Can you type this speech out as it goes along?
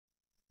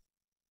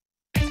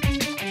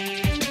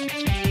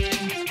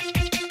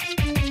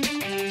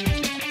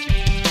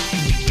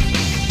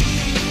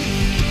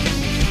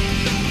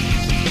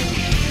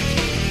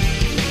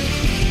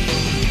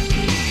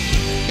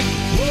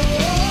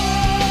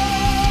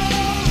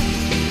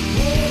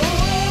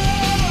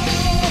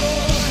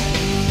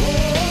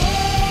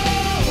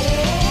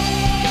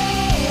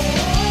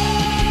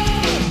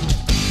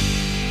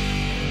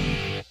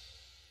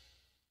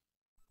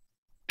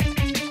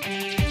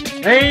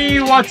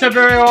What's up,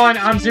 everyone?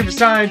 I'm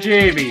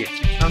SuperSonicJB,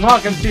 and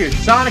welcome to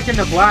Sonic and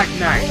the Black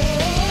Knight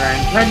for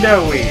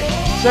Nintendo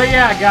Wii. So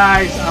yeah,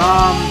 guys,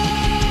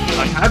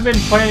 I've been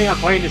planning on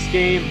playing this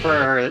game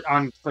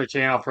on the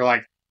channel for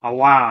like a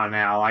while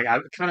now. Like I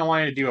kind of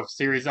wanted to do a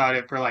series on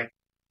it for like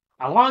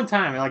a long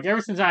time. Like ever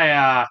since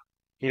I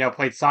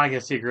played Sonic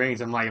and the Secret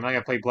Rings, I'm like, am I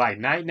gonna play Black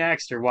Knight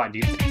next or what,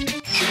 dude?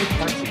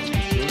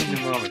 It's ruining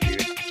the moment,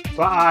 dude.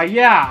 But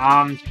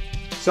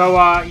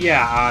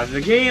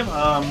the game,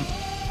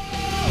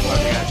 what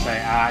was I gonna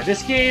say?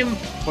 This game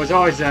was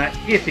always an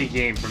iffy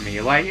game for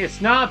me. Like,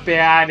 it's not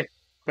bad,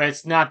 but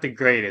it's not the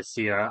greatest,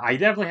 you know. I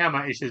definitely have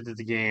my issues with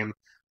the game,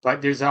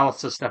 but there's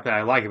also stuff that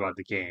I like about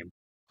the game.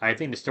 I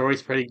think the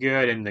story's pretty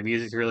good, and the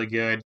music's really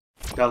good.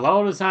 The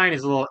level design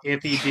is a little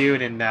iffy,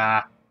 dude, and,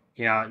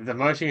 the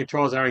motion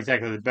controls aren't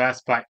exactly the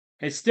best, but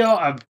it's still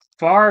a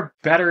far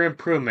better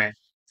improvement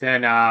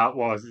than,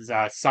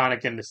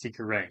 Sonic and the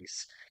Secret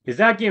Rings. Because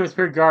that game was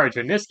pretty garbage.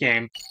 In this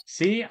game,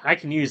 see, I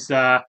can use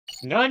the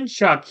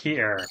nunchuck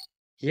here.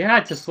 Yeah,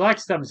 to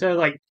select stuff instead of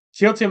like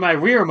tilting my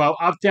Wii remote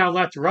up, down,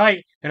 left,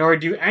 right in order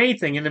to do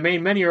anything in the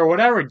main menu or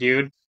whatever,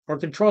 dude. Or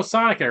control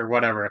Sonic or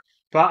whatever.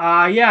 But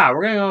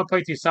we're gonna go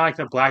play through Sonic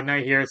the Black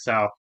Knight here,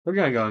 so we're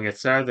gonna go and get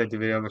started. Like the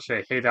video, make sure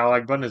you hit that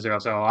like button as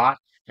also a lot.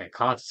 And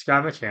comment,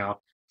 subscribe to my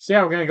channel. So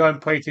yeah, we're gonna go ahead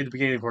and play through the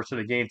beginning portion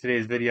of the game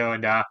today's video,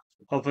 and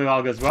hopefully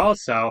all goes well.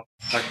 So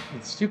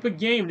stupid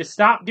game, just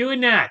stop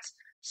doing that.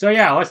 So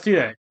yeah, let's do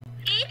that.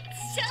 It's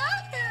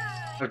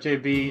showtime!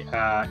 JB,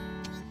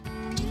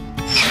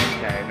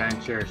 okay,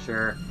 adventure,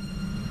 sure.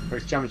 We're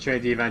just jumping straight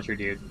to the adventure,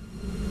 dude.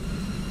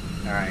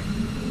 Alright.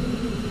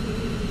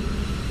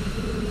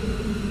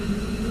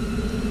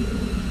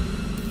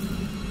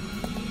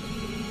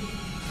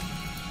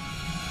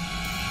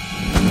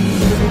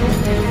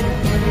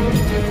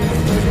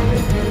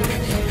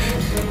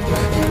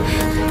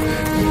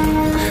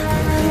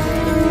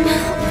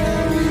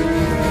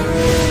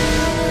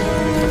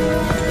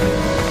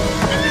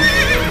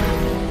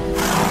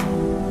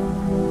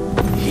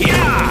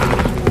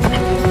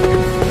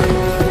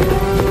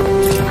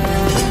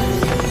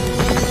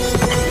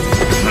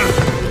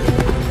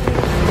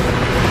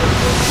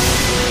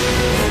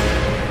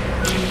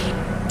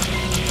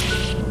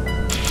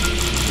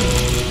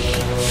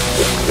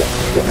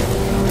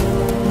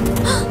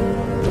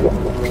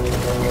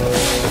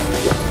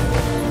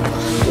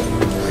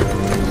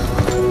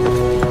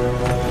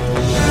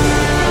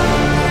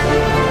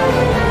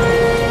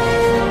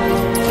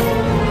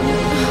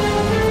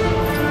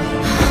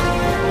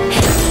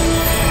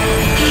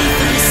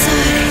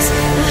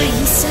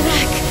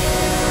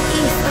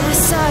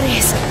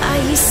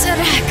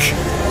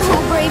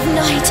 Oh, brave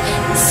knight,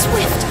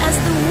 swift as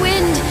the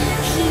wind,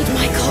 heed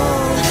my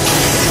call.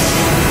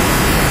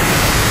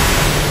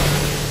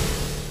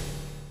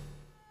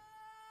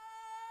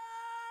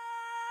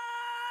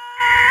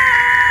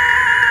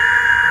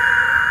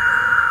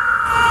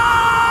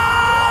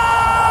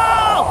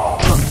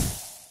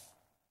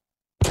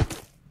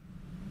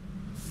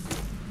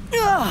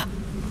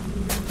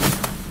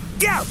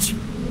 Ouch!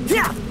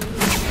 Yeah!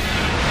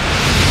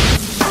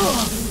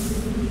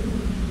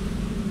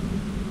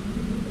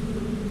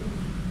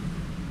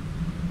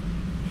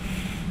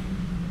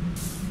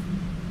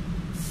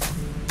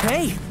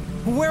 Hey,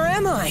 where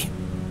am I?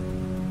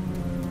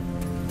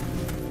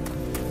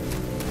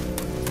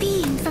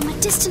 Being from a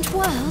distant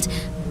world,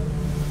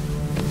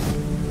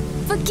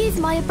 forgive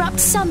my abrupt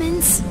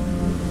summons.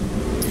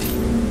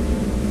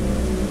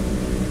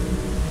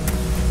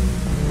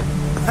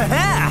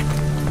 Ha-ha!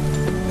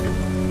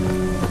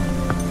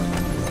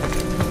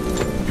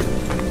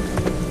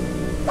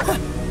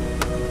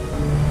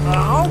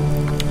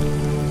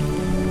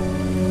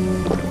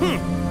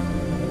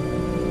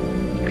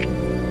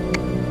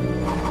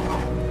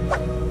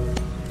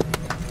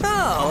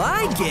 Oh,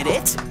 I get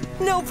it.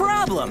 No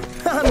problem.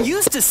 I'm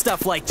used to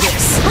stuff like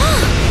this.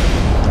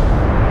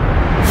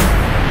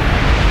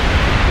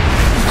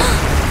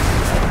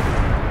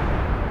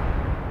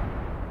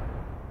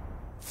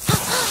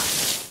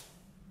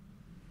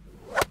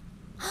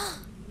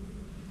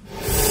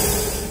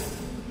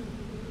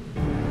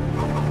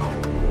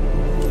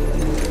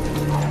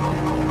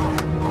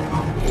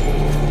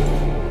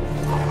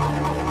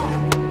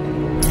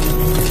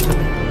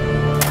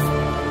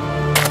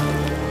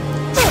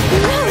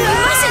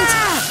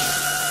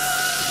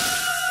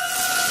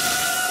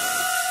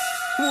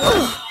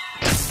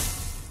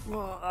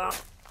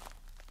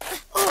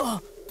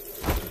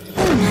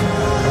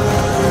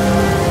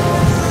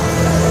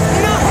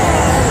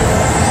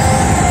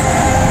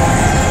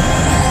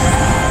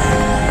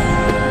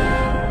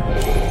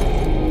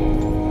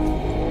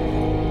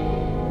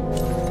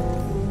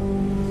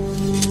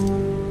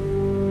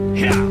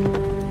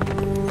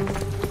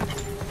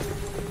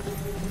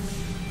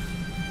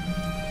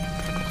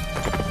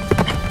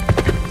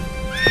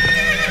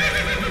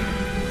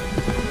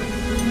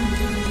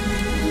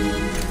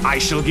 I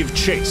shall give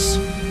chase.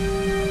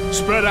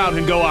 Spread out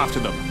and go after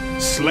them.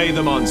 Slay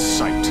them on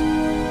sight.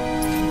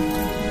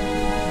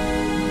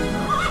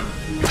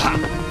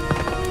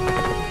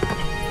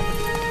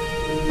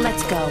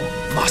 Let's go.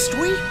 Must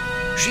we?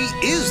 She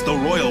is the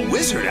royal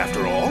wizard,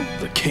 after all.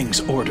 The king's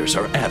orders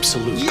are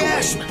absolute,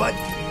 Yes, Gawain.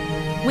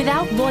 but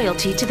Without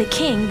loyalty to the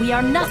king, we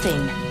are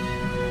nothing.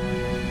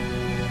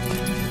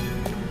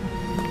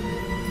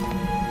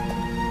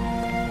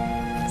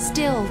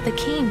 Still, the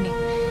king,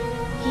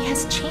 he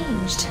has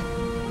changed.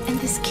 And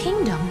this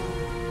kingdom.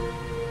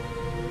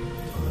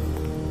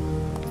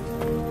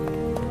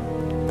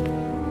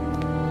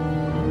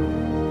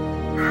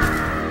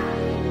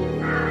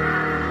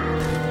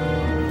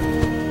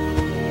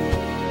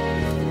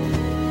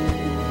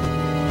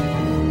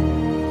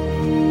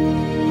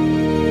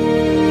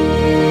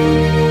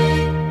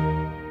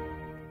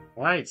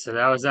 Right, so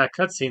that was that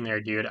cutscene there,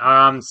 dude.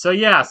 So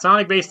yeah,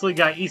 Sonic basically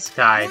got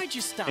isekai Why'd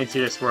you stop? into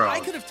this world. I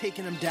could have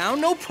taken him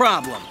down, no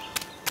problem.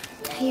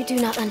 You do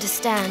not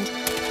understand.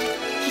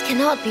 He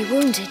cannot be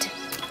wounded.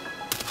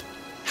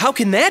 How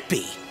can that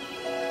be?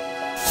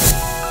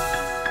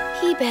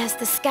 He bears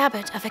the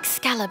scabbard of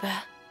Excalibur.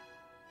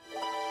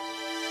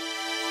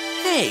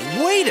 Hey,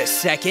 wait a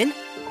second.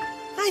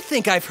 I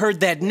think I've heard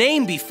that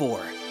name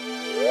before.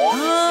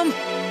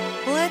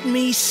 Let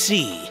me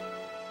see.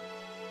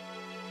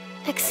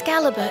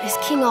 Excalibur is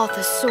King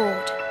Arthur's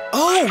sword.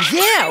 Oh,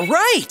 yeah,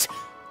 right!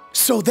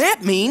 So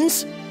that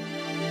means...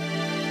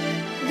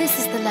 This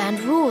is the land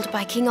ruled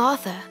by King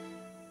Arthur.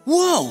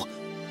 Whoa!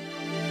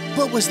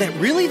 But was that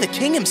really the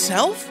king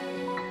himself?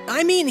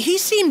 I mean, he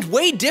seemed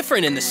way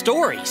different in the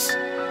stories.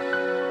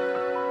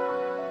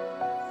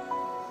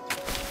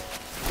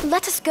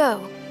 Let us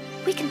go.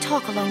 We can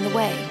talk along the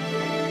way.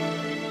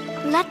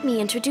 Let me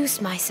introduce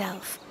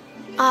myself.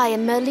 I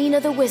am Merlina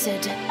the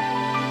Wizard.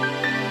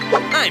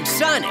 I'm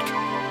Sonic.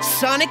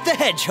 Sonic the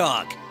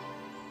Hedgehog.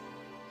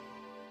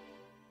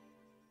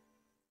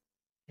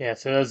 Yeah,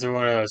 so those are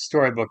one of those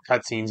storybook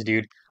cutscenes,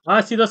 dude.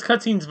 Honestly, those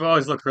cutscenes have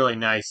always looked really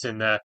nice in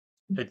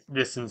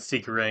this and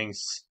Secret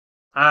Rings.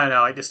 I don't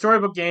know, like the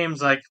storybook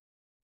games, like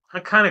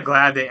I'm kind of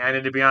glad they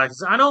ended, to be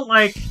honest. I don't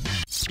like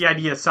the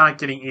idea of Sonic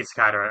getting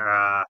isekai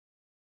or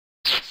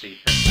let's see.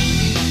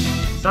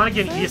 Sonic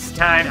getting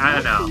isekai, I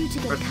don't know. You to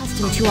get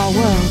accustomed to our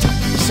world.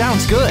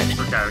 Sounds good.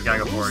 Okay, we gotta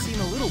go forward. Seem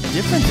a little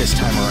different this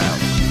time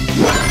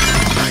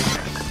around.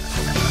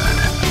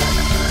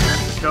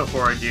 Let's go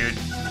for it, dude.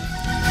 What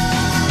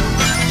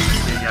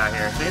do you got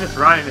here? So you just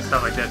run into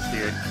stuff like this,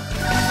 dude.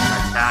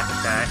 Attack,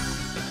 okay.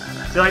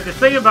 So like the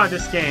thing about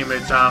this game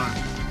is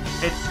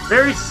it's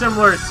very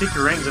similar to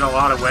Secret Rings in a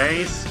lot of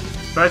ways,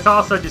 but it's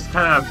also just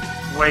kind of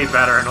way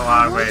better in a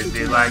lot of ways,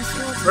 dude. Like,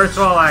 first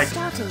of all, like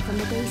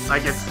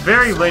it's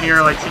very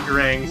linear like Secret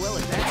Rings,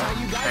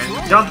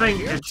 and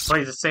jumping it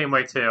plays the same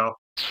way too.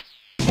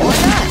 Why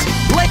not?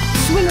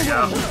 Let's swing There we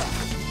go.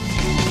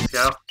 Let's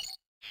go.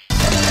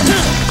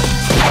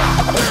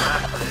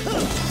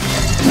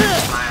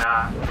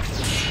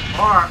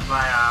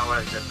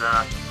 What is it,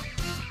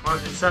 what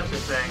was Inception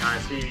saying on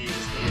his TV?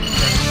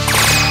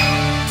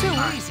 Too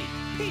easy.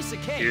 Piece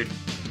of cake. Dude,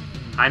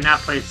 I not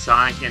played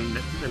Sonic in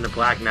the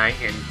Black Knight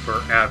in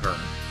forever.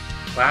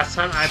 Last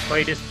time I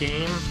played this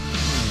game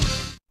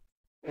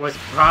was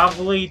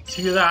probably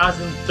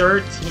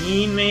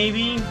 2013,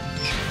 maybe?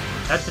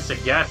 That's just a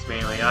guess,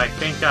 mainly. I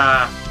think,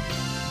 I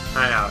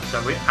know. So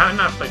I've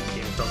not played this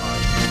game so long.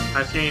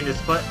 I'm scanning to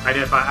split,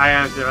 identify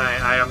items,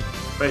 item,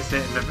 place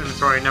it in the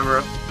inventory, number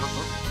of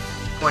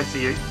points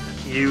that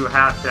you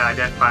have to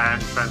identify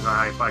items depends on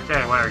how you play.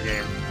 Okay, whatever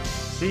game.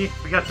 See,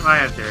 we got some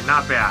items here,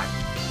 not bad.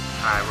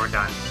 Alright, we're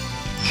done.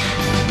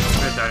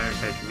 There's that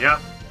invitation, yep.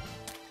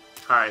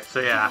 Alright, so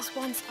yeah. He was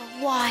once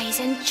a wise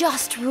and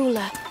just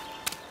ruler.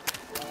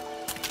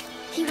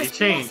 He was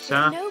changed, blessed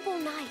huh? with noble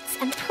knights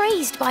and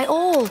praised by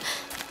all.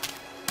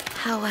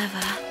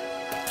 However,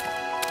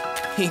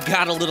 He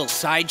got a little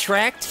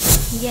sidetracked?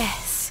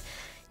 yes,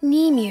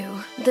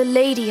 Nemu, the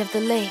Lady of the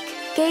Lake,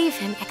 gave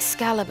him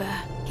Excalibur.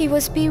 He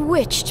was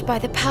bewitched by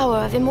the power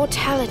of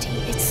immortality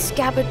its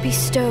scabbard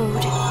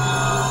bestowed.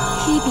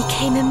 He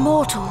became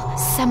immortal,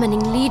 summoning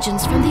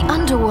legions from the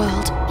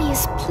underworld. He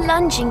is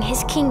plunging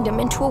his kingdom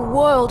into a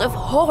world of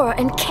horror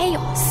and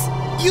chaos.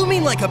 You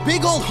mean like a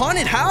big old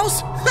haunted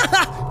house?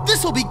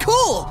 This'll be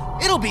cool!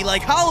 It'll be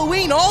like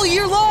Halloween all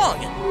year long!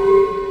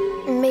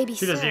 Maybe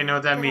She doesn't so, even know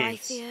what that but I means.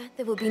 fear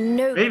there will be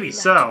nobody Maybe left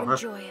so, to huh?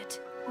 enjoy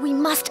it. We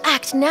must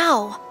act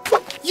now.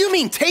 You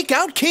mean take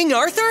out King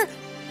Arthur?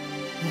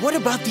 What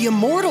about the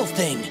immortal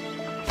thing?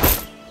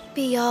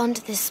 Beyond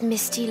this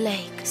misty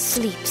lake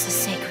sleeps a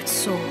sacred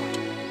sword.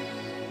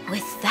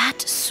 With that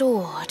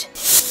sword...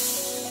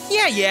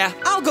 Yeah,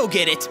 I'll go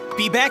get it.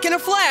 Be back in a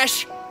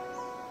flash.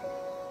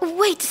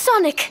 Wait,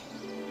 Sonic!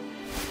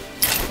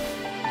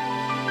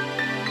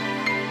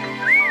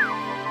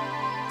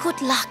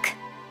 Good luck.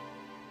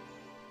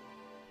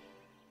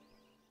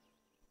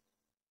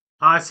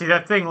 Honestly,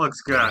 that thing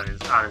looks good on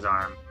his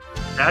arm.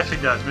 It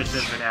actually does. Mission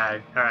has been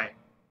added. Alright.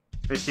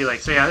 Misty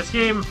Lake. So yeah, this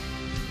game,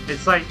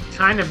 it's like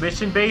kind of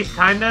mission-based,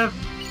 kind of.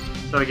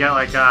 So we got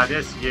like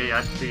this,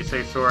 yeah, see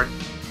safe sword,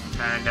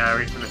 and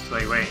reach the Misty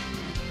Lake. Wait.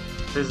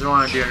 This is the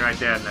one I'm doing right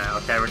there now.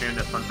 Okay, we're doing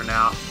this one for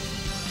now.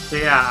 So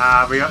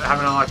yeah, we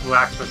haven't unlocked the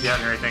blacksmith yet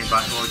or anything,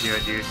 but we'll do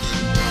it, dude.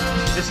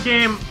 this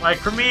game, like,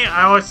 for me,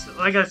 I always,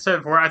 like I said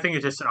before, I think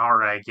it's just an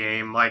alright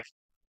game. Like,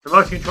 the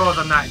motion controls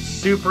I'm not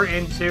super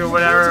into,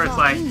 whatever. It's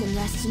like, I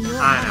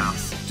don't know.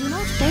 Do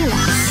not fail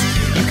us.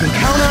 You can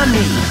count on me.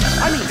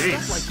 I mean,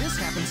 Jeez. stuff like this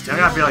happens to I me.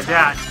 gotta be like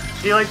that.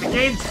 See, like, the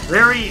game's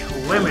very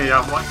limited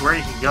on where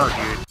you can go,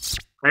 dude.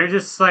 And you're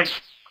just like,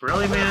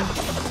 really, man?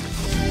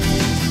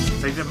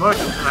 Like, the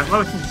motion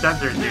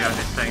sensors, dude, on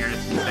this thing are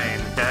just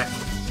insane, okay?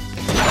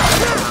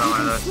 Another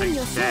one of those Swing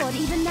things, your okay? sword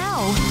even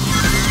now.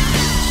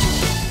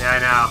 Yeah, I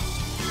know.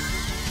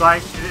 It's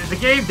like, the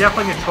game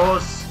definitely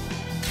controls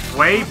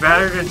way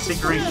better than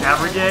Secret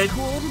ever did.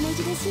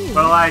 Coordinated as you.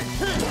 But, like,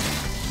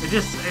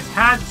 it's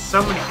had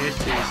so many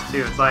issues,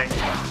 too. It's like,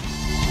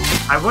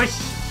 I wish...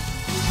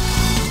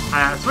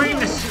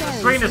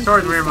 swinging the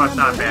sword rear mode's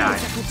not bad.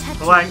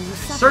 But, like,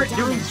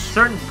 doing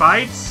certain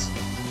fights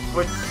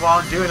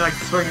while doing, like,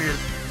 swinging your...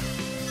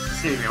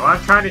 Excuse me, what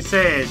I'm trying to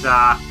say is,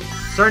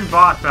 certain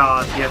boss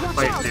battles you have to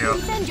play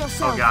through.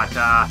 Oh gosh,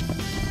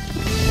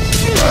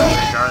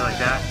 guard like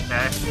that,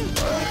 okay.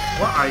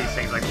 What are these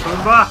things, like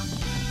Pumbaa?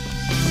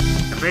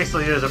 It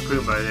basically is a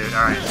Pumbaa, dude.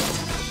 Alright.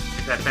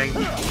 Get that thing.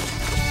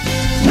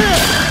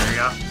 There you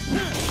go.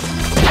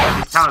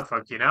 These talent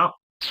folk, you know?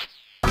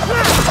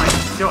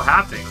 It's still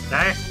happening,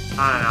 okay?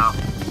 I don't know.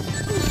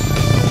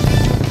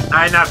 I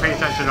did not pay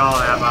attention to all of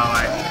that, by the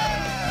way.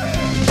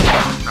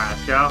 Alright,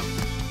 let's go.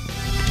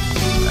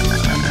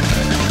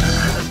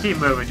 Alright, let's keep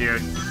moving,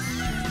 dude.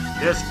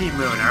 Just keep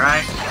moving,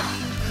 alright?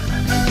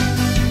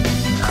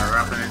 We're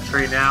up in a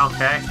tree now,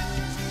 okay?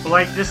 But,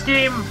 like, this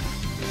game...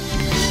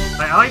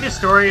 Like, I like the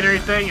story and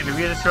everything, and the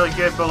music's really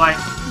good, but, like,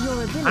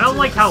 I don't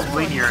like how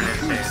linear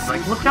this is.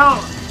 Like, look how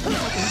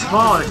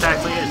small this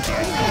actually is, dude.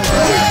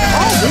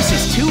 Oh, this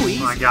is too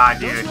easy. Oh my god,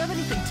 dude.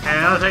 And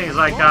another thing is,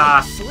 like,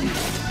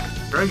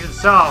 rings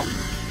itself,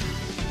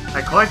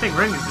 like, collecting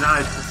rings is not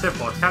as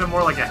simple. It's kind of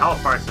more like a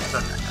health bar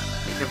system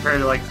compared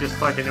to, like, just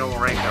collecting normal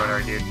rings or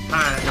whatever, dude.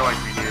 Kind of annoys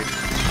me, dude.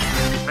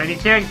 And you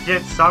can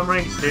get some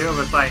rings, too,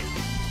 but it's like,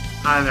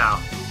 I don't know.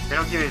 They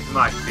don't give you as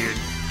much, dude.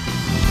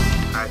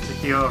 Alright, so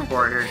keep on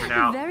forward here for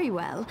now. Very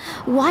well.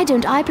 Why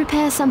don't I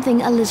prepare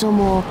something a little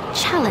more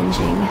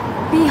challenging?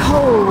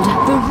 Behold,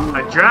 the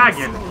A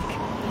dragon!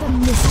 the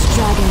Mist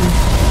Dragon.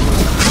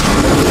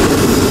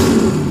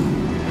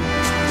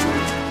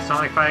 Sound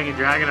like fighting a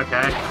dragon,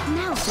 okay.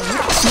 Now, sir,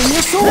 swing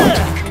your sword.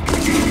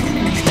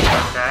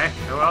 Okay,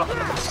 oh well.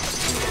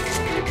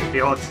 Be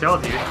hold still,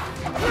 dude.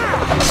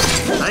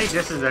 I think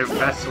this is the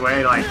best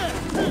way, like...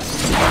 Okay,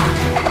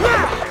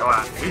 hold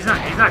on. He's not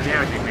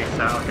damaging me,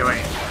 so... Okay,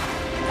 wait.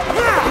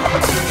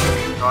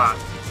 Hold on.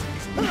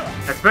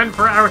 It's been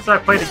forever since I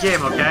played the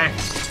game, okay?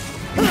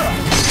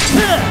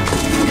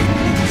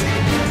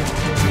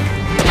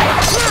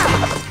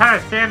 Just kind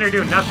of standing there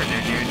doing nothing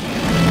there, dude.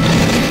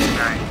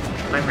 Alright,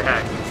 flame your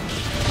head.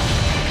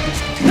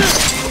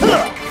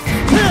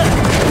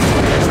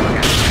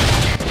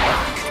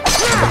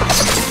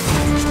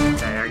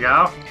 Okay, there we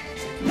go.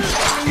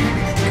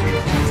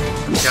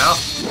 Let's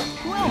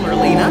go. Well,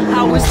 Merlina,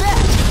 how was that?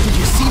 Did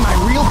you see my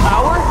real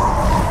power?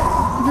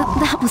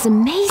 That was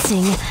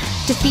amazing.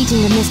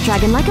 Defeating the Mist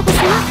Dragon like it was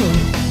nothing.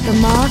 The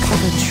mark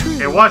of a true...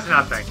 It was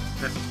nothing.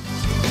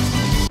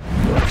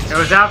 It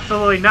was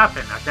absolutely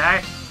nothing,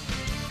 okay?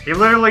 He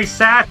literally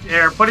sat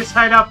there, put his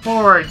head up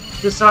forward,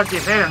 just so I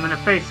could hit him in the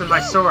face with my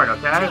sword,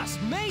 okay?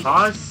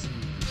 Pause?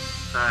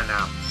 I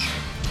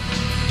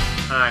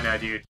don't know,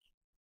 dude.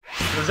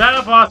 Was that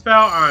a boss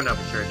battle? I don't know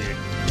for sure, dude.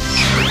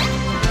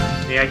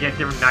 Yeah, I get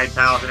different night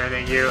tiles and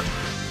everything, you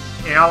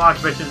unlock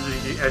missions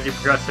as you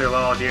progress through the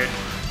level, dude.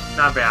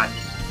 Not bad.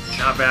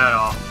 Not bad at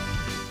all.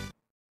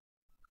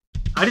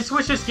 I just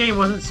wish this game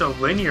wasn't so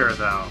linear,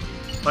 though.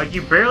 Like,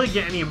 you barely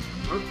get any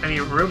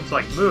room to,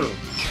 like, move.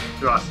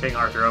 Throughout King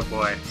Arthur, oh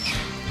boy.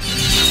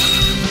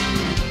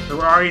 So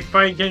we're already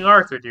fighting King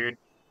Arthur, dude.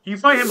 You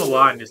fight him a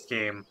lot in this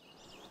game.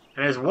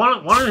 And as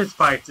one of his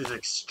fights is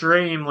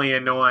extremely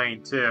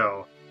annoying,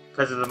 too.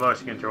 Because of the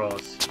motion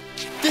controls.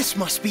 This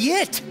must be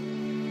it.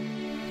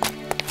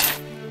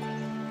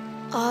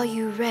 Are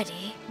you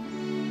ready?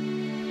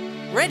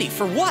 Ready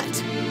for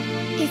what?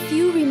 If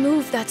you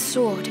remove that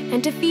sword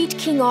and defeat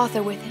King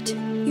Arthur with it,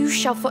 you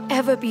shall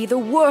forever be the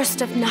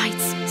worst of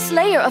knights,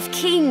 slayer of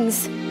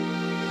kings.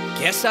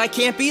 Guess I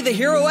can't be the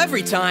hero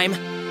every time.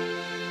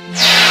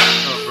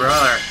 Oh,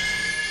 brother.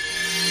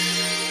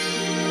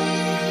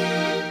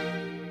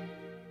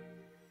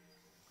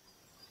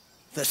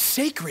 The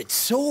sacred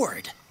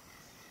sword.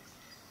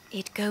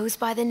 It goes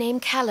by the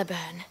name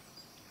Caliburn.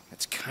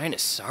 That's kind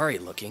of sorry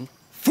looking.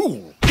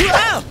 Fool!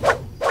 Ah!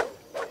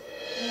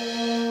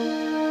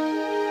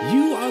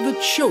 You are the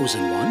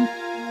chosen one.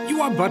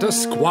 You are but a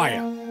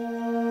squire.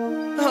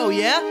 Oh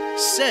yeah?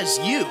 Says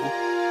you.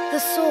 The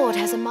sword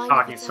has a mind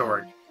Talking of its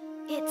sword. own.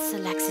 It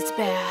selects its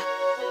bearer.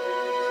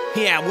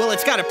 Yeah, well,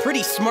 it's got a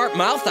pretty smart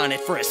mouth on it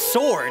for a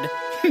sword.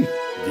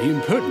 The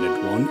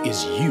impertinent one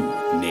is you,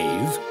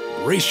 knave.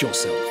 Brace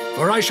yourself,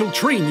 for I shall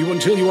train you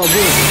until you are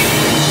worthy.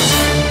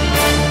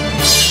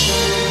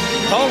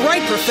 All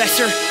right,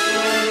 Professor.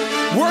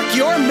 Work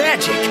your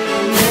magic.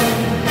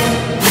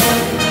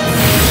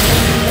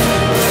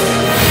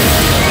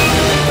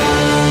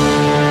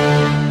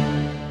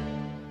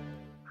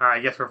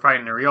 Alright, I guess we're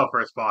fighting the real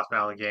first boss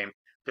battle of the game.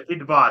 Defeat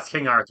the boss,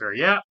 King Arthur.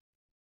 Yeah.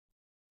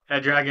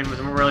 That dragon was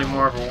really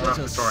more of a warm-up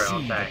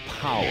tutorial, okay.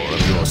 Power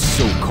of your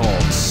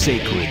so-called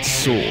sacred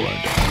sword.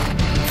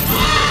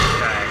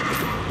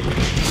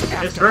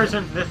 Okay. This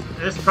version,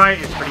 this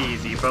fight is pretty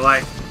easy, but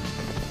like,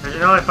 there's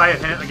another fight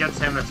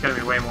against him that's gonna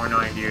be way more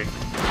annoying, dude.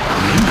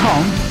 Remain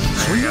calm.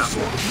 Swing your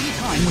sword any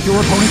time with your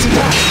opponent's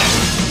attack.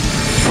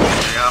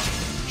 There you go.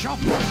 Chop.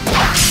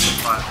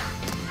 What?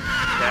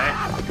 Okay.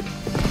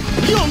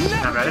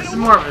 Not bad. This is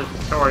more of a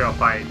tutorial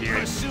fight,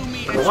 dude.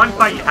 But the one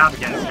fight you have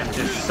against him is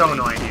just so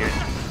annoying, dude.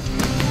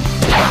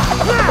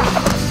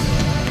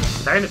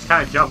 I can just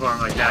kind of jump over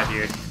him like that,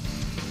 dude.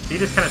 He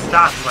just kind of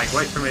stops and like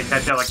waits for me to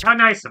catch up. Like, how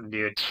nice of him,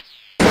 dude.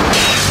 It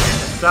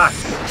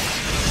sucks.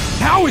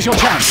 Now is your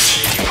chance.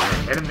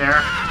 Hit him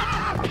there.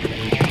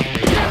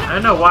 I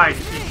don't know why I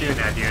keep doing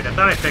that, dude. I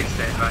thought I fixed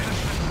it, but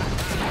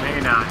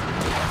maybe not.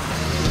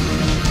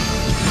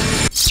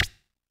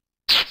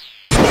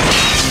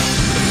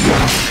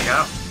 There you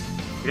go.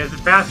 He does it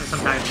faster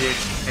sometimes, dude.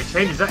 He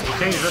changes up the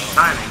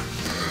timing.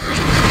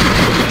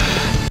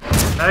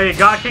 Oh, you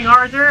got King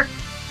Arthur?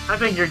 I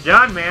think you're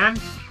done, man.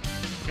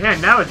 Man,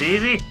 that was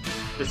easy.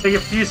 Just take a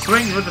few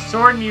swings with the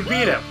sword and you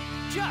beat him.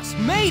 Just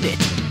made it!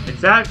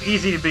 It's that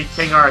easy to beat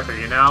King Arthur,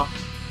 you know?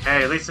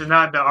 Hey, at least it's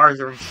not the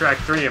Arthur from Shrek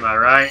 3, am I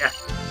right?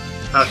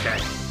 Okay.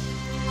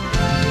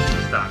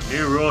 Stop.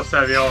 New rule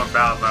set available in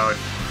battle mode.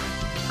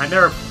 I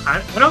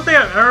don't think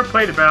I've ever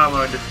played a battle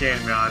mode in this game,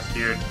 to be honest,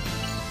 dude.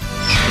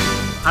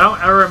 I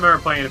don't ever remember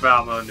playing a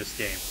battle mode in this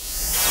game.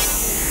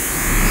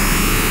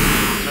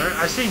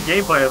 I've seen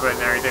gameplay of it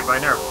and everything, but I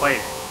never played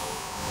it.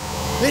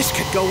 This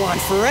could go on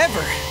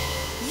forever.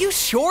 You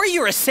sure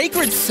you're a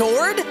sacred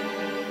sword?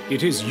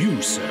 It is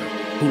you, sir,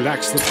 who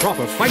lacks the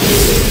proper fighting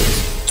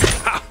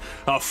skills. Ha!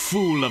 A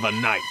fool of a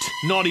knight,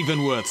 not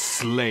even worth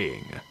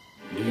slaying.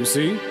 Do you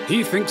see?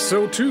 He thinks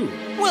so too.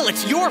 Well,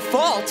 it's your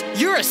fault.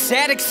 You're a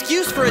sad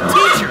excuse for a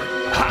teacher.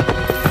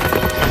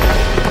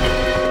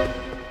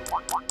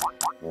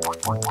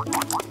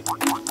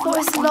 For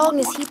as long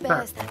as he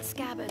bears that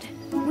scabbard,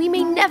 we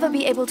may never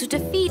be able to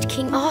defeat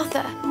King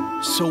Arthur.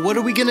 So what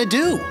are we gonna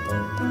do?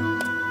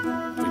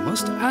 We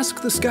must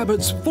ask the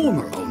scabbard's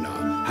former owner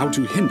how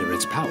to hinder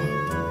its power.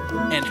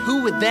 And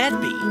who would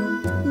that be?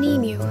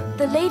 Nimue,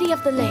 the Lady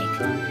of the Lake,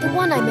 the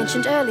one I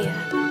mentioned earlier.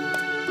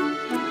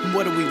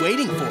 What are we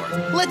waiting for?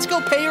 Let's go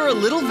pay her a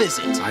little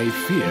visit. I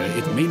fear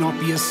it may not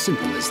be as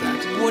simple as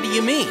that. What do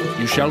you mean?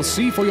 You shall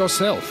see for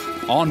yourself.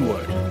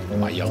 Onward,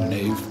 my young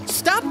knave.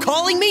 Stop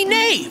calling me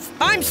Knave!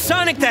 I'm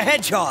Sonic the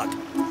Hedgehog!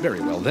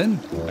 Very well then,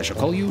 I shall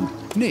call you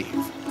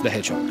Knave the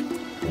Hedgehog.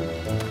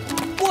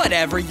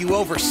 Whatever, you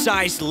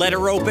oversized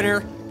letter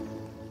opener.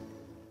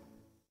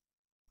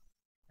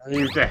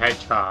 Leave the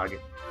Hedgehog.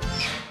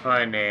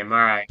 What a name.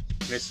 Alright.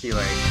 Misty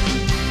Lake.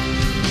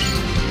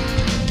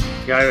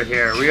 Got it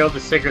here. Wield the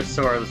sacred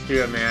sword. Let's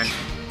do it, man.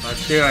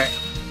 Let's do it.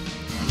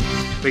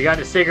 We got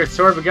the sacred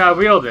sword, we gotta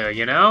wield it,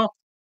 you know?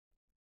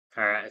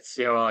 Alright, let's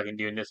see how well I can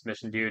do in this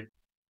mission, dude.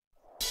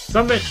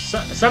 Some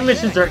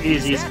missions are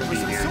easy as can be,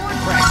 dude.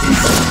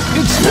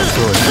 It's the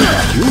sword,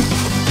 you.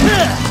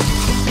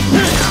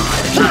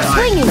 Keep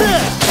swinging!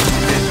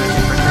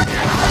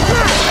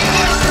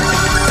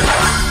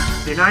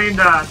 See, not even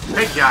the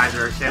big guys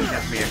are standing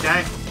against me,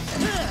 okay?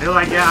 They're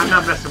like, yeah, I'm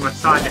not messing with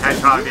Sonic the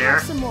Hedgehog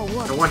there.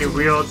 The one who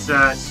wields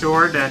a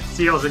sword that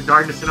seals in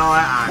darkness and all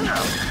that? I don't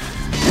know.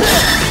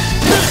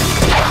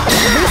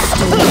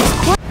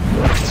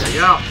 There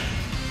you go.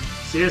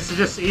 See, this is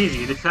just easy.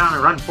 You just kind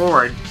of run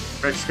forward,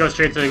 or just go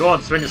straight to the goal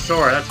and swing the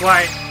sword. That's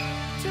why,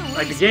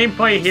 like, the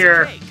gameplay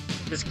here,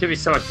 this could be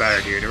so much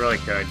better, dude. It really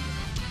could.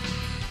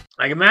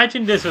 Like,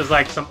 imagine this was,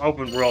 like, some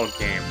open world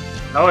game.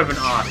 That would have been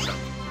awesome.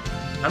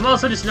 I'm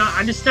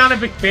just not a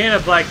big fan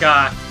of, like,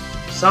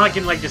 Sonic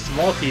in, like, this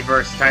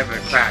multiverse type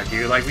of crap,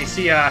 dude. Like, we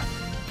see,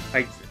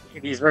 like,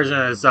 these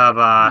versions of,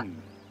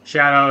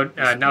 Shadow,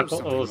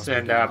 Knuckles,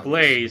 and,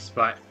 Blaze,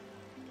 but,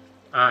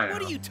 I don't know.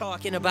 What are you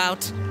talking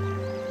about?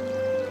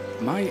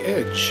 My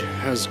edge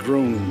has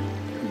grown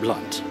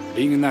blunt.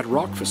 Being in that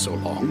rock for so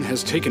long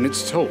has taken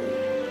its toll.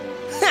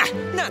 Ha! Not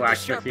the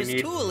Blacksmith you sharpest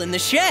need. tool in the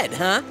shed,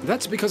 huh?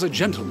 That's because a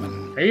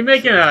gentleman. Are you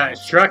making a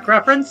Shrek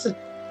reference?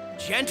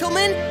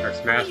 Gentlemen? Or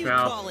Smash Who are you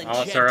Mouth? calling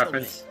All-Star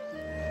gentlemen? reference?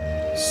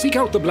 Seek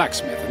out the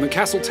blacksmith in the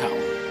castle town.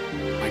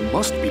 I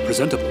must be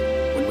presentable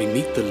when we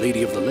meet the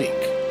Lady of the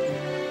Lake.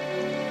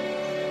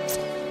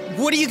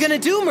 What are you gonna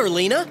do,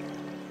 Merlina?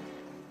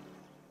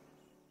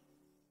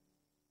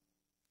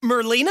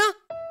 Merlina?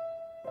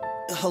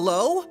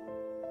 Hello?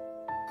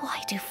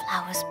 Why do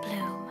flowers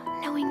bloom,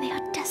 knowing they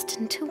are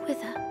destined to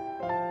wither?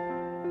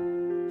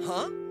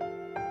 Huh?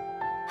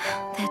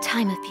 Their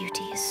time of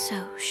beauty is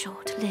so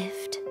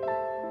short-lived.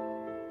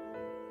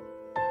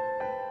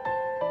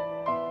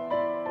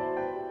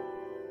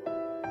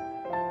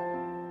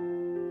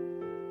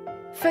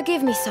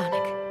 Forgive me,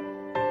 Sonic.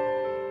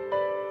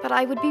 But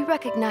I would be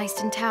recognized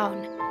in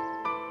town.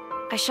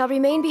 I shall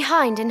remain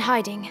behind in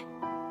hiding.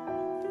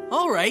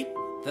 All right,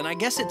 then I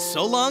guess it's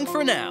so long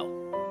for now.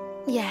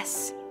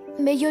 Yes.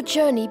 May your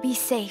journey be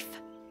safe.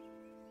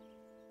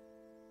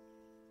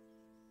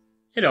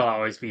 It'll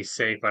always be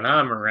safe when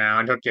I'm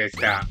around. Okay,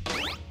 stop.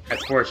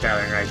 That's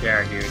foreshadowing right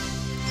there, dude.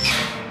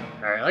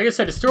 Alright, like I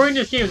said, the story in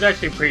this game is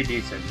actually pretty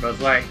decent, but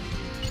it's like,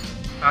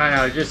 I don't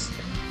know, just,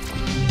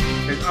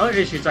 there's other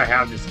issues I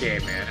have in this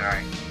game, man.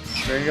 Alright,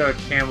 we're gonna go to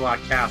Camelot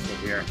Castle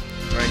here.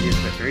 We're gonna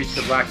use this to reach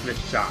the blacksmith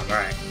shop.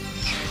 Alright,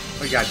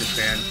 we got this,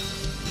 man.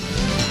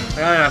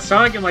 I don't know,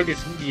 Sonic and like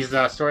these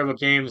storybook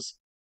games,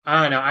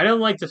 I don't know, I don't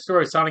like the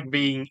story of Sonic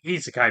being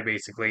isekai,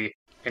 basically,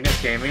 in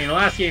this game. I mean, the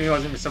last game he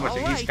wasn't so much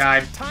an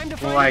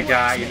isekai, more like,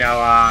 you know,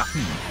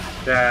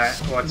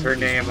 what's her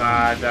name,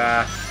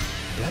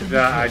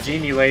 the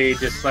genie lady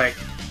just like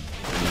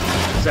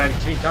said,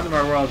 "Can you come to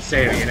my world and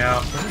save me?" You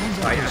know,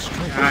 like I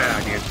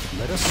don't know, dude.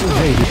 Let us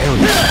survey the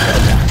area.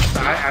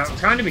 I'm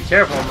trying to be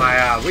careful with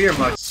my weird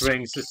mode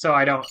swings, just so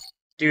I don't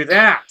do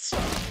that.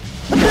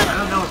 I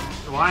don't know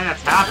why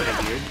that's happening,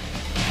 dude.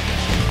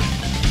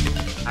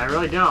 I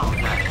really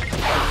don't.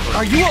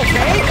 Are you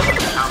okay?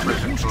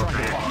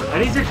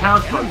 And these are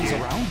townsfolk, dude.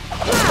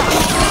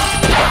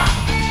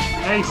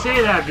 Yeah, you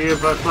say that, dude,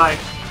 but it's like.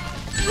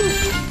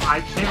 I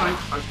can't,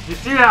 you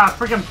see that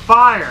freaking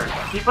fire!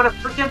 He put a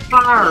freaking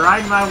fire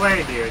right in my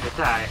way, dude.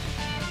 Okay.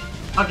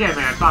 Okay,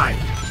 man, fine.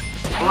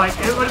 But like,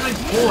 it would have been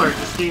cooler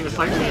just seeing this,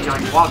 like, you know,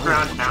 like, walk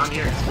around town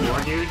here and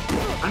explore, dude.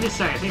 I'm just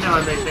saying, I think that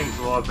would make things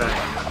a little better.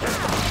 Okay.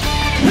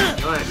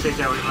 You want to take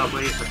that with me,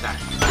 please? Okay.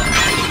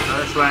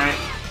 Go this way.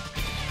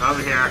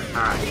 Over here.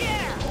 Alright.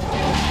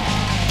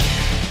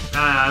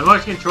 The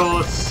motion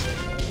controls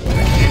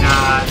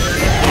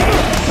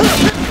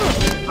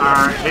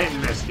are hit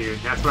and miss, dude.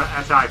 That's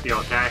how I feel,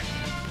 okay?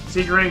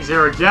 Secret rings, they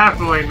were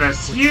definitely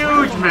miss.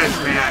 Huge miss,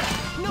 man!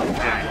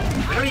 Okay.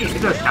 Whenever you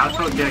hit those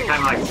townsfolk, you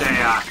kind of like say,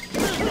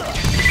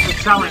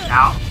 it's sound like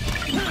out.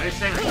 I just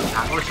say like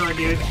out or something,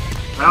 dude.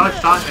 But I always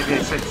thought maybe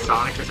it said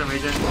Sonic for some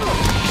reason.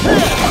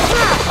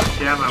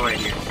 Get out of my way,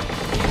 dude.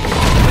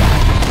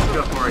 Let's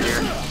go forward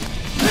here.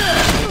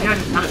 You guys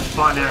just kind of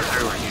spawned out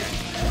everywhere,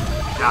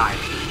 dude. Die.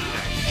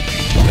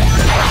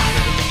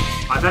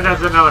 I thought that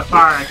was another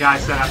fire guy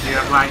set up, dude.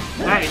 I'm like,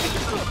 hey,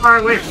 get far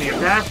away from me,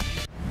 okay?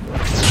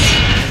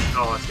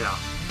 Oh, let's go.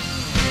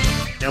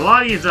 Yeah, a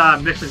lot of these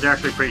missions are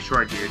actually pretty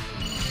short, dude.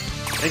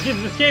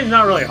 This game's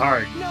not really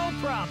hard. No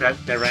problem.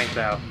 That rank,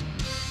 though.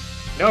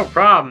 No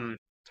problem.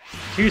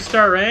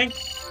 2-star rank?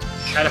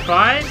 Out of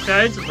 5?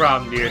 That is a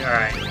problem, dude.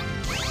 Alright.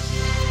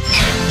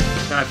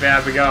 Not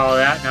bad, we got all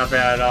that. Not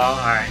bad at all.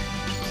 Alright.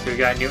 So we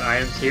got new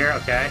items here,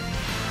 okay.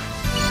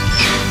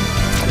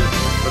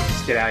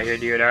 Let's get out of here,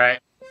 dude, alright.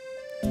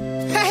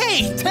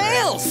 Hey,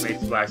 Tails! Wait,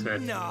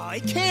 blacksmith. No,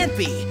 it can't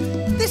be.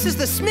 This is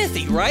the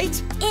smithy,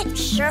 right? It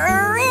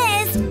sure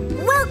is.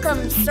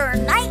 Welcome, Sir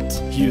Knight.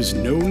 He is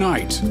no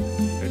knight.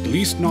 At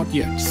least not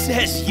yet.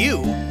 Says you.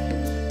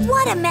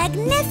 What a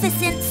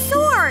magnificent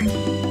sword!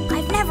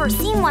 I've never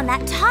seen one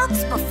that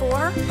talks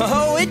before.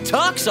 Oh, it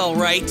talks all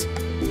right.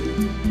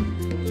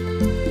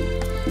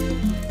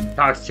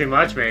 Talks too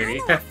much, maybe.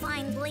 I know a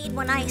fine blade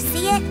when I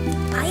see it.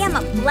 I am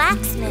a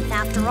blacksmith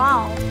after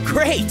all.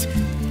 Great.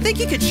 Think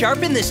you could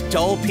sharpen this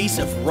dull piece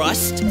of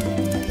rust?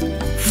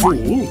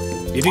 Fool!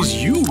 It is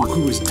you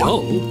who is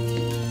dull.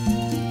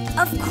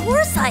 Of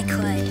course I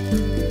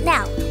could.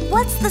 Now,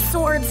 what's the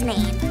sword's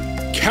name?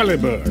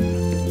 Caliburn.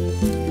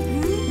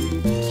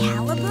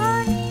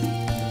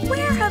 Caliburn?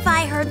 Where have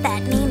I heard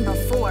that name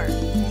before?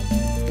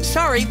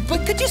 Sorry,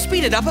 but could you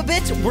speed it up a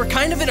bit? We're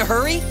kind of in a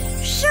hurry.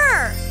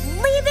 Sure,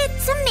 leave it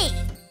to me.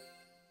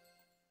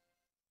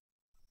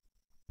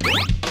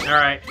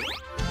 Alright.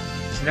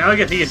 So now we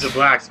get to use the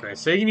blacksmith.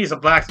 So you can use the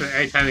blacksmith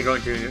anytime you go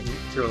into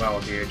a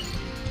level, dude.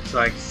 So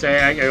like, say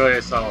I go to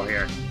this level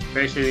here.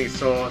 Finish using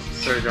souls to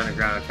surge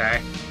underground,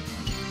 okay?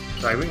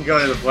 So like, we can go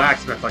to the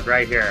blacksmith, like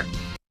right here.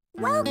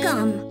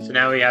 Welcome. So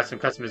now we have some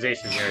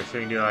customization here. So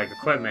we can do like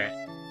equipment.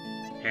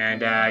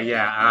 And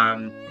yeah,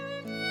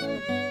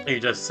 you're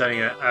just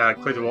setting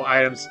clickable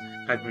items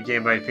that can be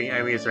gained by defeating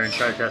enemies or in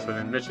treasure chests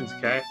within missions,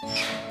 okay?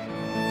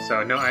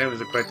 So no items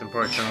equipped,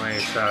 unfortunately.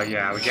 So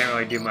yeah, we can't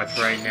really do much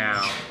right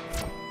now.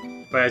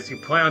 But as you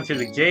play on through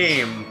the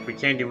game, we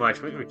can't do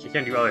much. We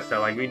can't do other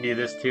stuff. Like, we can do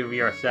this too.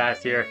 VR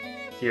stats here.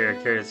 Here,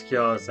 carry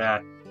skills.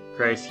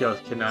 Gray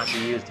skills cannot be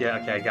used yet.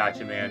 Okay, I got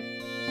you, man.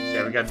 So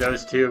yeah, we got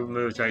those two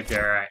moves right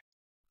there. Alright.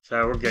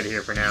 So we're good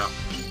here for now.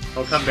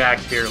 We'll come back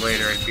here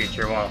later in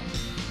future. Well,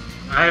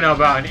 I don't know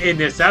about in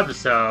this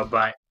episode,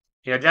 but,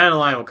 you know, down the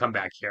line we'll come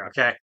back here,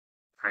 okay?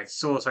 Alright,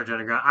 Soul Surge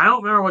Underground. I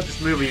don't remember what this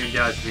move even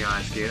does, to be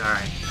honest, dude.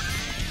 Alright.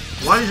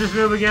 What is this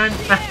move again?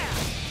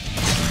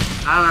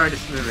 I don't know what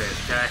this move is,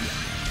 okay?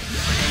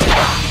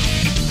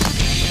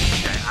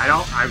 Okay,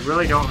 I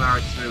really don't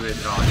remember what this move is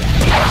at all.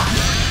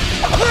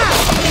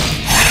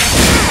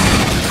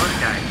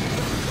 Okay.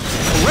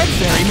 Red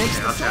Fairy makes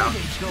the let's sound go.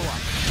 gauge go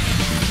up.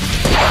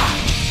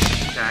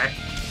 Okay.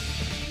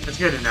 That's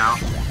good to know.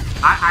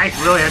 I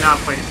really have not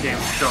played this game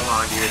for so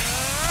long, dude.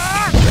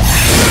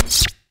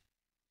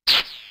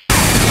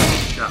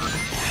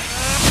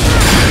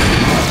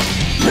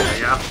 There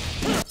you go.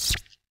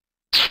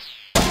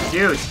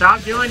 Dude,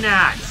 stop doing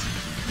that!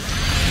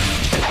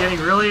 It's getting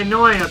really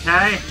annoying,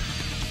 okay?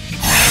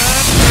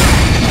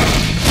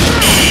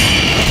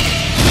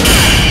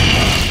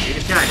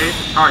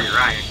 hit the target,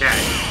 right? Okay.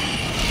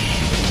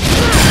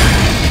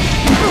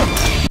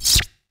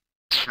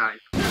 Alright.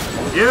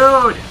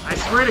 Dude! I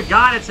swear to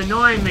God, it's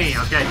annoying me!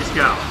 Okay, just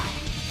go.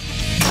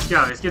 Let's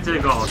go. Let's get to the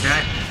goal,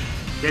 okay?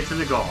 Get to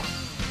the goal.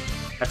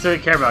 That's what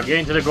we care about.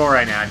 Getting to the goal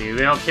right now, dude.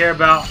 We don't care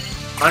about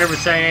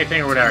 100%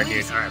 anything or whatever,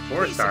 dude. Alright,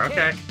 4-star.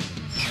 Okay.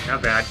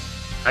 Not bad.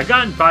 I've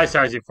gotten 5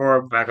 stars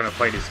before back when I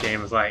played this game.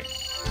 It was like...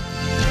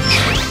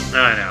 I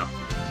don't know.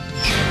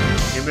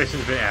 New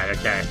mission's been added.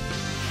 Okay.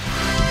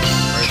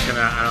 We're just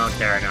gonna... I don't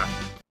care enough.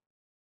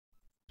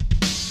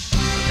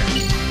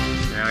 Okay.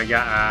 Now we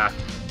got,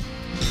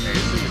 okay,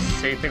 this is the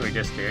same thing we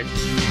just did.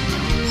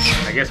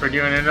 I guess we're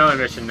doing another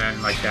mission then,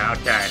 like that.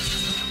 Okay.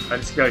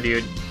 Let's go,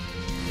 dude.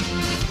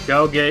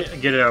 Go get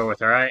it over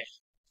with, alright?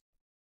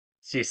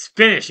 See,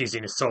 finish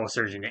using the Soul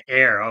Surge in the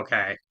air.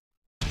 Okay.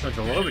 So it's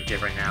a little bit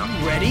different now.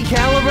 Ready,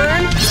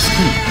 Caliburn?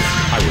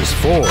 I was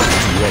formed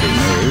ready,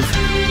 Nerve.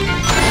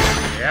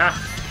 Yeah,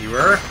 you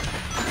were.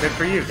 Good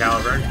for you,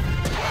 Caliburn.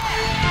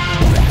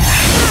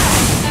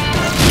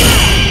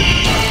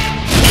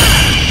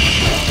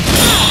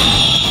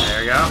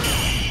 There you go.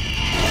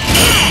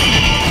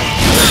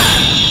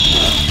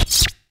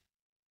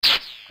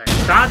 Hey,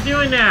 stop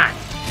doing that!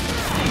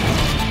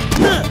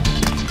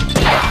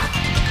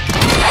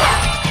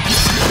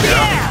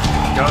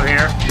 Go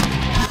here.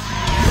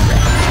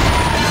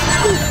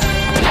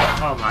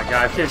 Oh my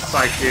god, it's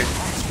spiked, dude.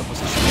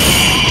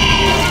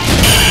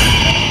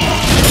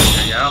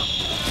 There you go.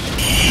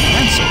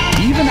 Answer,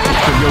 even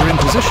after you're in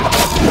position.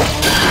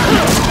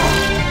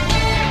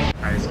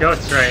 Alright, let's go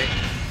straight.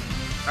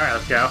 Alright,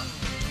 let's go.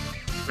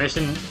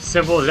 Mission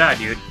simple as that,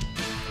 dude.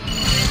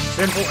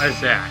 Simple as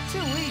that.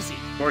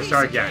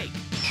 4-star again.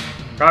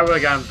 Probably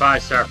would have gotten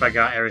 5-star if I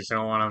got every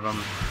single one of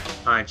them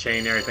on chain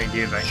and everything,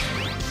 dude, but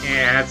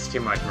yeah, that's too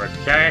much work,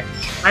 okay?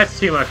 That's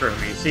too much work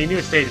for me. See,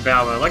 new stage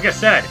battle mode. Like I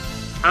said,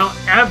 I don't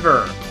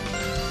ever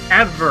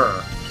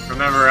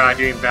remember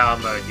doing battle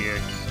mode,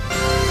 dude.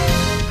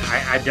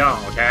 I don't,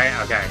 okay?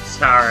 Okay,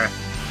 sorry.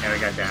 Yeah, we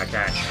got that,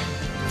 okay.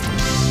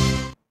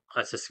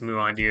 Let's just move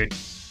on, dude.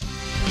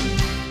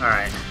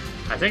 Alright.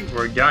 I think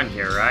we're done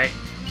here, right?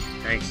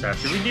 I think so.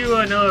 Should we do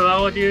another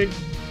level, dude?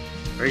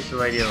 Reach the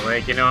Lady of the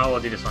Lake. You know what?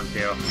 We'll do this one,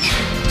 too.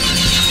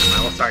 Alright,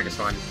 we'll start this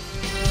one.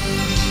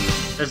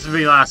 This will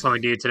be the last one we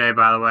do today,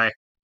 by the way.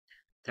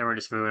 Then we're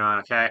just moving on,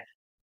 okay?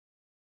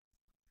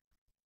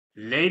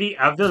 Lady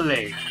of the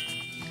Lake.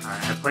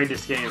 Alright, I played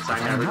this game, so I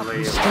know who the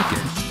Lady of the Lake is.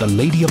 The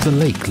Lady of the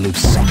Lake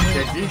lives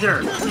somewhere. These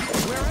are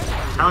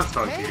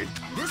townsfolk, dude.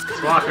 Just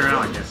walk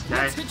around like this,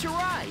 okay?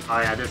 Oh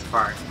yeah, this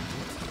part.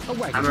 I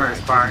remember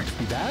this part.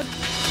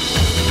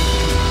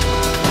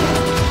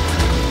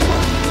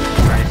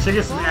 Alright, should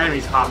get some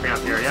enemies popping up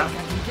here, yeah?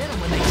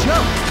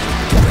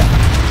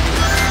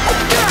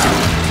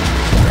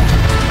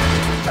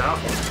 So.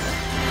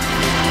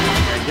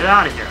 Yeah, get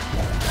out of here.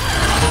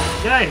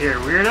 Get out of here,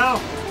 weirdo.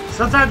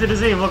 Sometimes it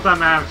doesn't even look like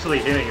I'm actually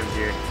hitting him,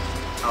 dude.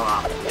 Oh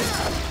wow.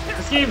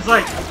 This game's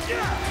like...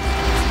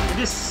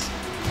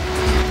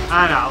 I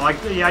don't know, like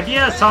the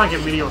idea of Sonic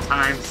in medieval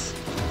times,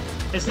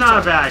 it's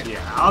not a bad idea.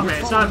 I'll admit,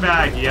 it's not a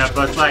bad idea,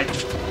 but it's like...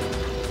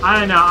 I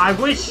don't know, I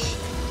wish...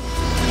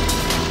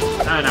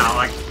 I don't know,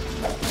 like...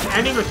 The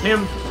ending with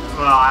him...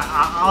 Well,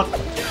 I'll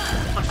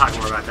talk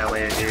more about that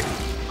later, dude.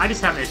 I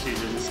just have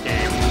issues in this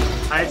game.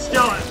 It's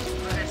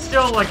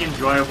still like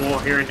enjoyable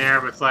here and there,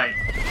 but it's like,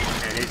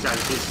 man, these guys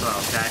are too slow,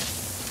 okay?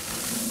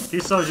 Too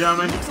slow,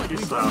 gentlemen. Too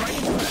slow.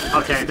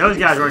 Okay, those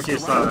guys weren't too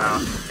slow now.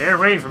 They're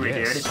waiting for me,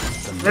 dude.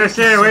 They're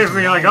sitting waiting for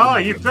me, like, oh,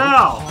 you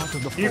fell.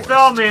 You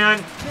fell,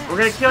 man. We're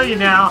gonna kill you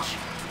now.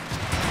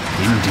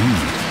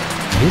 Indeed.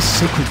 This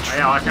sacred tree.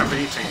 Yeah, watch out for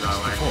these things, by the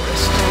way.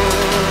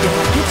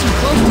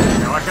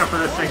 Yeah, watch out for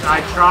this thing.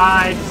 I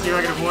tried to see if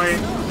I can avoid.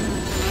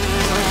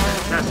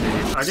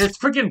 There's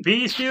freaking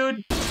bees,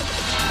 dude.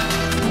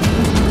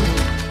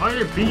 Oh,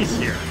 there are bees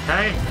here,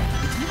 okay?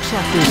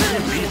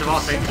 Bees of all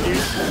things, dude.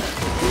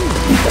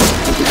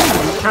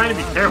 I'm trying to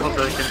be careful with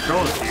the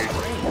controls, dude.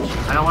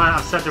 I don't want to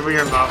upset the Wii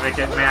remote, make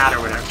it mad or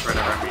whatever.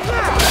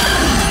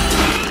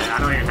 Yeah, I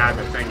don't even have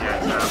the thing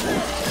yet, so I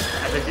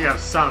think you have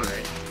some of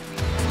it.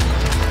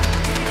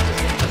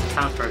 That's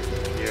town person,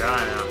 dude. I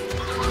don't know.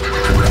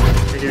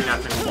 We do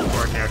nothing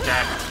important there,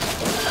 okay?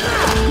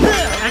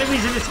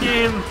 Enemies in this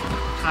game,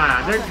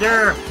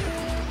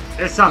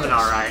 there's something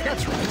alright.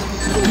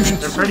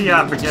 They're pretty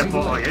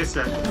forgetful. Oh, it's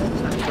a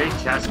big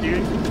chest,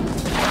 dude.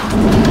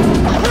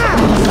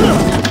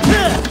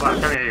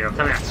 Come here, you.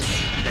 Come here.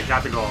 Okay,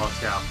 got the goal. Let's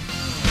go.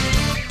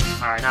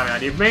 Alright, now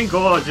the main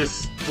goal is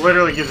just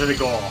literally gives it a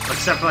goal.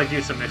 Except for like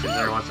do some missions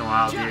every once in a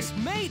while, dude.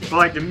 But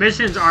like the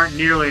missions aren't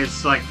nearly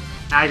as like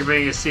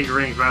aggravating as secret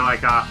rings, but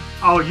like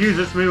oh, use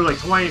this move like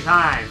 20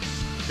 times,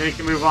 then you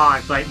can move on.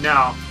 It's like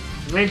no.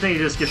 The main thing is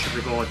just gets to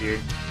the goal,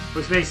 dude.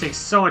 Which makes things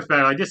so much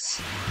better. Like,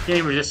 this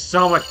game is just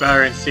so much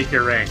better in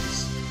Secret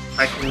Rings.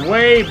 Like,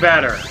 way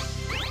better.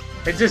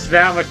 It's just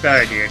that much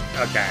better, dude.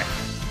 Okay.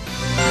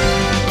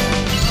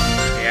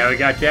 Yeah, we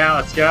got that.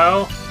 Let's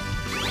go.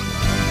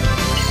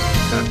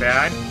 Not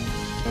bad.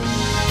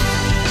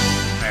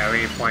 Yeah,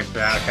 we need points for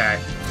that. Okay.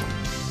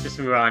 Just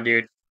move on,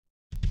 dude.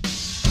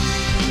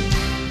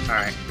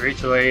 Alright,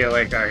 Rachel Lady,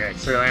 like, okay,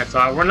 Sir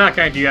Lancelot. We're not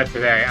gonna do that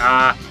today.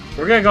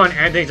 We're gonna go and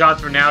end things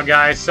off for now,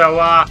 guys. So,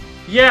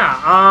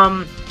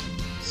 yeah,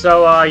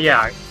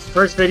 yeah.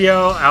 First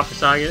video, Alpha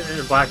Sonic and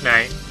the Black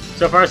Knight.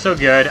 So far, so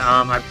good.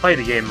 I played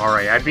the game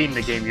already. I've beaten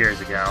the game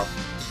years ago.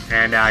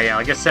 And, yeah,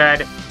 like I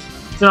said,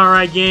 it's an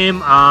alright game.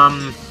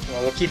 Well,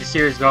 we'll keep the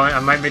series going. I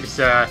might make this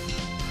a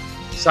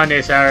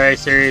Sunday, Saturday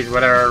series,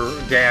 whatever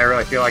day I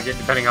really feel like it,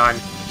 depending on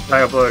if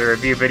I upload a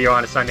review video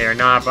on a Sunday or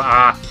not.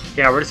 But,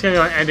 yeah, we're just going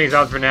to end things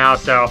out for now.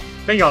 So,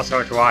 thank you all so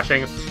much for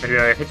watching. If you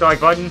hit the like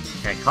button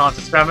and comment,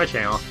 subscribe to my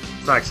channel.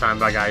 Until next time,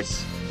 bye,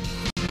 guys.